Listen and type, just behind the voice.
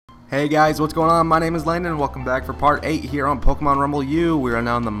Hey guys, what's going on? My name is Landon and welcome back for part 8 here on Pokemon Rumble U. We are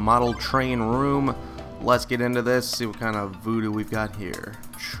now in the model train room. Let's get into this, see what kind of voodoo we've got here.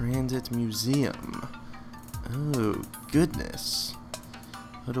 Transit Museum. Oh, goodness.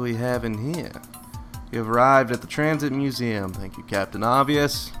 What do we have in here? You have arrived at the Transit Museum. Thank you, Captain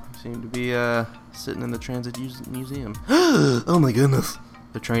Obvious. You seem to be sitting in the Transit Museum. Oh my goodness.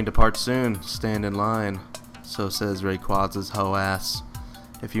 The train departs soon. Stand in line. So says Rayquaza's hoe ass.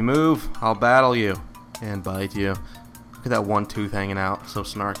 If you move, I'll battle you and bite you. Look at that one tooth hanging out, so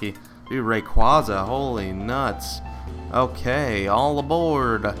snarky. Dude, Rayquaza, holy nuts. Okay, all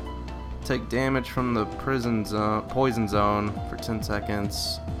aboard. Take damage from the poison zone for 10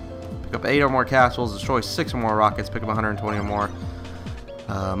 seconds. Pick up 8 or more capsules, destroy 6 or more rockets, pick up 120 or more.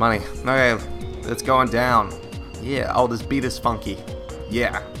 Money. Okay, it's going down. Yeah, oh, this beat is funky.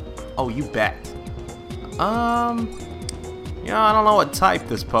 Yeah. Oh, you bet. You know, I don't know what type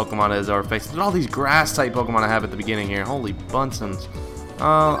this Pokemon is or face. Look at all these grass type Pokemon I have at the beginning here. Holy bunsons.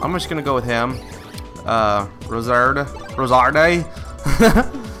 I'm just gonna go with him. Rosarde?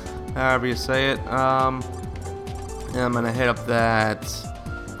 However you say it. I'm gonna hit up that.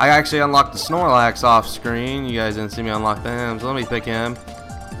 I actually unlocked the Snorlax off screen. You guys didn't see me unlock them, so let me pick him.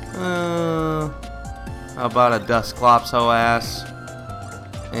 How about a Dusclops hoe ass?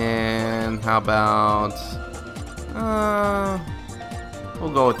 And how about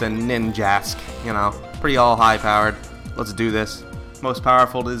we'll go with the Ninjask, you know, pretty all high powered. Let's do this. Most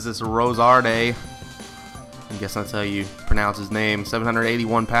powerful is this Rosarde. I guess that's how you pronounce his name.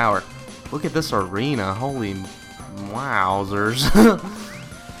 781 power. Look at this arena. Holy wowzers.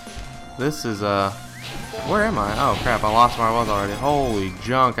 This is where am I? Oh crap, I lost where I was already. Holy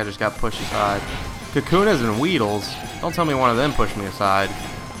junk, I just got pushed aside. Kakunas and Weedles. Don't tell me one of them pushed me aside.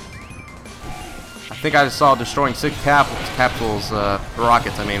 I think I just saw destroying 6 capsules,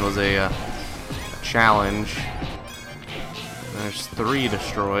 rockets, I mean, was a challenge. There's 3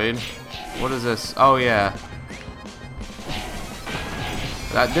 destroyed. What is this? Oh, yeah.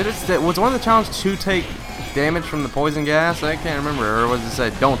 Was one of the challenges to take damage from the poison gas? I can't remember. Or was it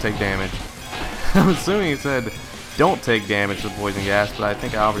said don't take damage? I'm assuming it said don't take damage from poison gas, but I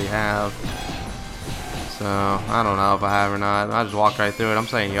think I already have. So, I don't know if I have or not. I just walked right through it. I'm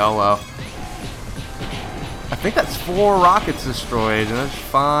saying YOLO. I think that's 4 rockets destroyed, and that's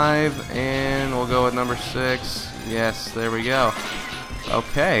 5, and we'll go with number 6. Yes, there we go.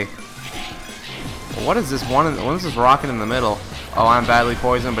 Okay. What is this one? What is this rocket in the middle? Oh, I'm badly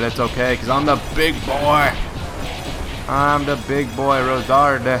poisoned, but it's okay, because I'm the big boy. I'm the big boy,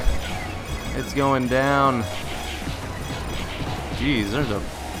 Rosarde. It's going down. Jeez, there's a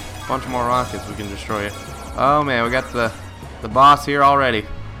bunch more rockets we can destroy. Oh, man, we got the boss here already.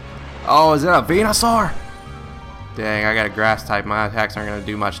 Oh, is it a Venusaur? Dang, I got a grass type. My attacks aren't gonna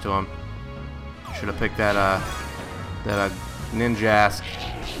do much to him. Should have picked that Ninjask.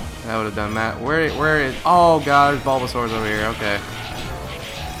 That would have done that. Where is? Oh god, there's Bulbasaur's over here. Okay.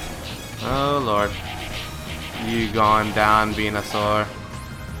 Oh lord. You gone down, Venusaur.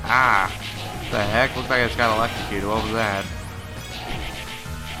 Ah. What the heck? Looks like I just got electrocuted. What was that?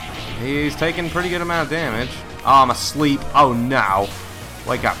 He's taking pretty good amount of damage. Oh, I'm asleep. Oh no.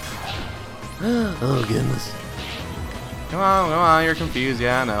 Wake up. Oh goodness. Come on, you're confused.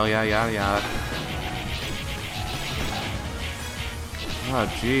 Yeah, I know. Yeah. Oh,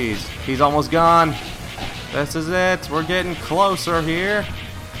 jeez. He's almost gone. This is it. We're getting closer here. Oh,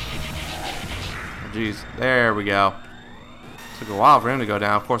 jeez. There we go. Took a while for him to go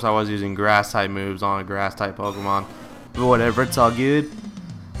down. Of course, I was using grass-type moves on a grass-type Pokemon. But whatever, it's all good.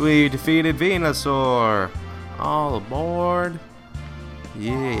 We defeated Venusaur. All aboard.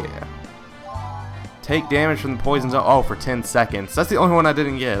 Yeah. Take damage from the poison zone. Oh, for 10 seconds. That's the only one I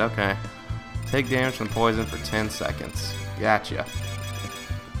didn't get. Okay. Take damage from poison for 10 seconds. Gotcha.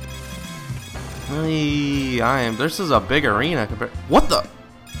 This is a big arena. What the?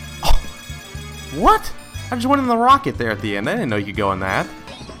 Oh, what? I just went in the rocket there at the end. I didn't know you could go in that.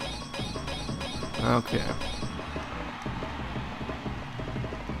 Okay.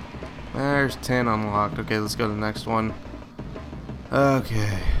 There's 10 unlocked. Okay, let's go to the next one.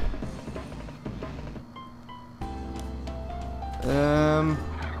 Okay.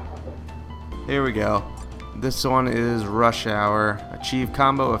 Here we go. This one is Rush Hour. Achieve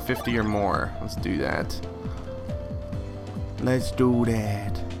combo of 50 or more. Let's do that. Let's do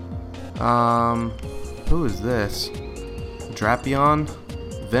that. Who is this? Drapion?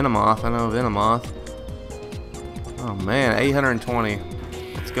 Venomoth. I know Venomoth. Oh man, 820.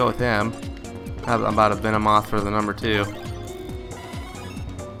 Let's go with him. How about a Venomoth for the number 2?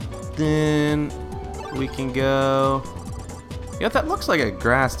 Then we can go Yeah, that looks like a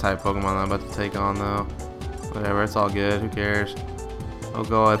grass type Pokemon that I'm about to take on though. Whatever, it's all good. Who cares? I'll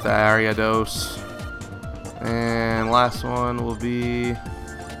go with the Ariados. And last one will be...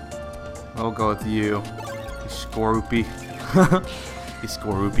 I'll go with you. Skorupi. You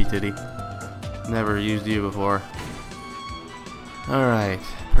Skorupi titty. Never used you before. Alright.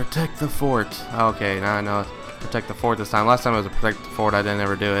 Protect the fort. Okay, now I know. Protect the fort this time. Last time it was a protect the fort. I didn't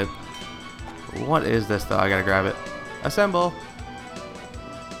ever do it. What is this though? I gotta grab it. Assemble.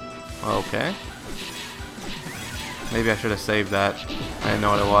 Okay. Maybe I should have saved that. I didn't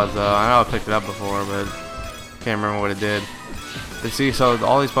know what it was though. I know I picked it up before, but can't remember what it did. But see, so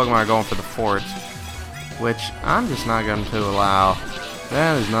all these Pokemon are going for the fort, which I'm just not going to allow.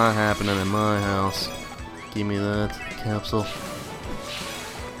 That is not happening in my house. Give me that capsule.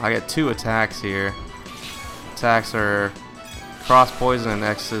 I got 2 attacks here. Attacks are Cross Poison and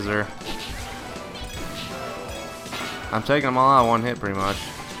X Scissor. I'm taking them all out 1 hit pretty much.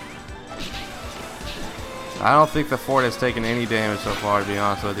 I don't think the fort has taken any damage so far, to be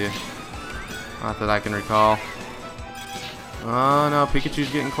honest with you. Not that I can recall. Oh no,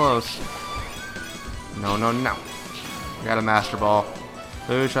 Pikachu's getting close. No, no, no. I got a Master Ball.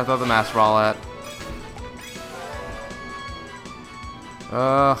 Who should I throw the Master Ball at?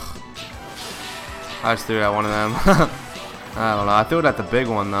 Ugh. I just threw it at one of them. I don't know. I threw it at the big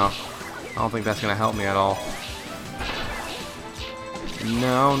one though. I don't think that's gonna help me at all.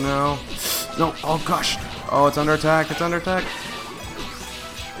 No, no. No, oh gosh. Oh, it's under attack. It's under attack.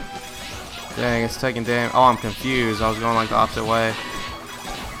 Dang, it's taking damage. Oh, I'm confused. I was going like the opposite way.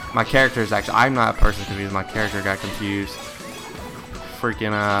 My character is actually... I'm not a person confused. My character got confused.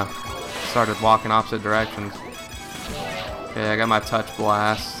 Freaking, started walking opposite directions. Okay, I got my Touch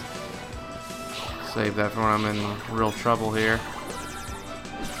Blast. Save that for when I'm in real trouble here.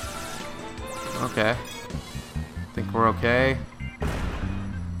 Okay. Think we're okay.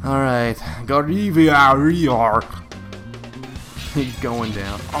 Alright. Gardevoir Rearc. He's going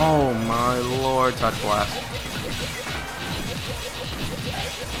down. Oh my lord. Touch Blast.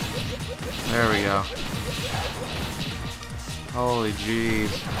 There we go. Holy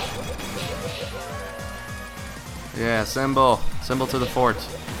jeez. Yeah, Symbol. Symbol to the fort.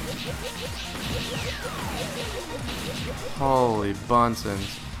 Holy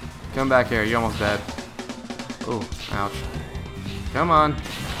Bunsons. Come back here. You're almost dead. Ooh, ouch. Come on.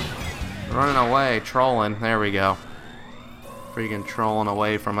 Running away. Trolling. There we go. Freaking trolling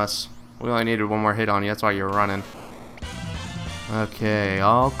away from us. We only needed 1 more hit on you. That's why you're running. Okay,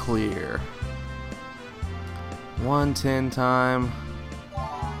 all clear. 110 time.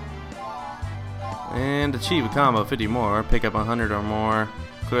 And achieve a combo 50 more. Pick up 100 or more.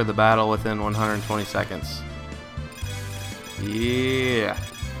 Clear the battle within 120 seconds. Yeah.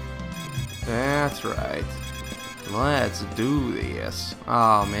 That's right. Let's do this.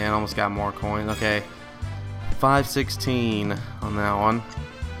 Oh man, almost got more coins. Okay. 516 on that one.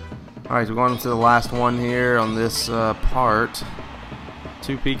 Alright, so we're going to the last one here on this part.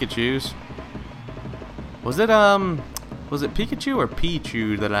 2 Pikachus. Was it Pikachu or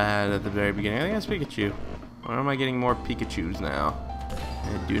Pichu that I had at the very beginning? I think it's Pikachu. Or am I getting more Pikachus now?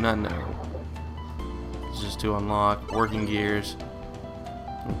 I do not know. It's just to unlock working gears.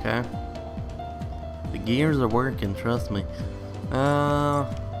 Okay. The gears are working, trust me.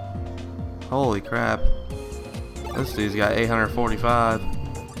 Holy crap. This dude's got 845.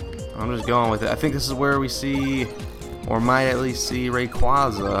 I'm just going with it. I think this is where we see, or might at least see,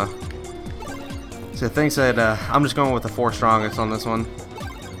 Rayquaza. So things that I'm just going with the 4 strongest on this one.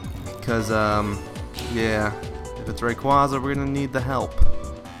 Because, yeah, if it's Rayquaza, we're going to need the help.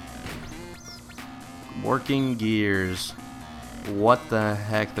 Working gears. What the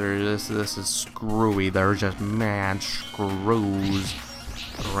heck? This is screwy. There's just mad screws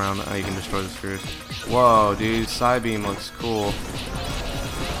around. Oh, you can destroy the screws. Whoa, dude. Psybeam looks cool.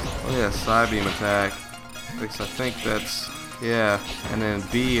 Look at that Psybeam attack. I think that's... yeah. And then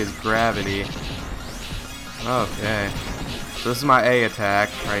B is gravity. Okay. So this is my A attack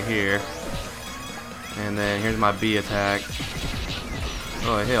right here. And then here's my B attack.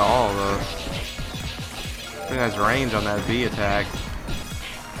 Oh, I hit all of those. Pretty nice range on that B attack.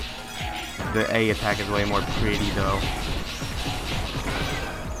 The A attack is way more pretty though.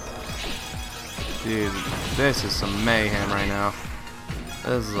 Dude, this is some mayhem right now.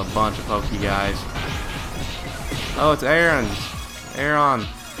 This is a bunch of pokey guys. Oh, it's Aaron's. Aaron.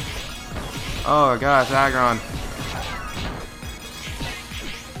 Oh gosh, Aggron.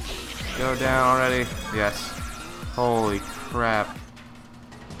 Go down already. Yes. Holy crap.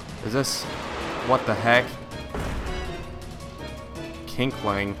 Is this... what the heck?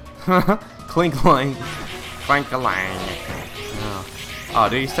 Kinkling. Klinkling. Frankalang. Oh,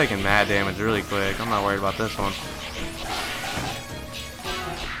 dude, he's taking mad damage really quick. I'm not worried about this one.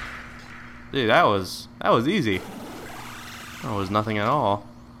 Dude, that was easy. That was nothing at all.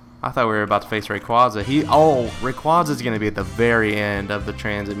 I thought we were about to face Rayquaza. Rayquaza's gonna be at the very end of the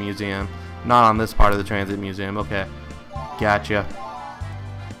Transit Museum, not on this part of the Transit Museum. Okay, gotcha.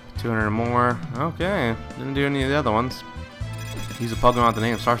 200 or more. Okay, didn't do any of the other ones. Use a Pokemon with the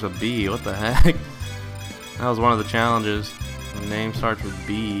name starts with B. What the heck? That was one of the challenges. The name starts with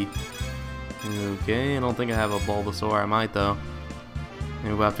B. Okay, I don't think I have a Bulbasaur. I might though.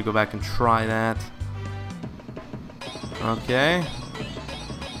 Maybe we'll have to go back and try that. Okay.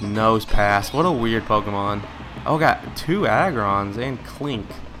 Nose Pass. What a weird Pokemon. Oh, got 2 Agrons and Clink.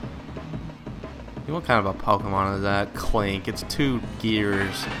 What kind of a Pokemon is that? Clink. It's 2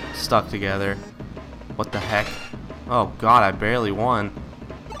 gears stuck together. What the heck? Oh god, I barely won.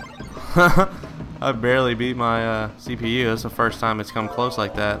 I barely beat my CPU. That's the first time it's come close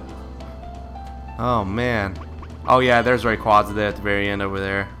like that. Oh man. Oh yeah, there's Rayquaza there at the very end over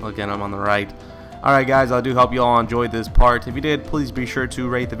there. Look at him on the right. Alright guys, I do hope you all enjoyed this part. If you did, please be sure to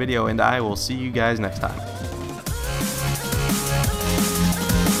rate the video, and I will see you guys next time.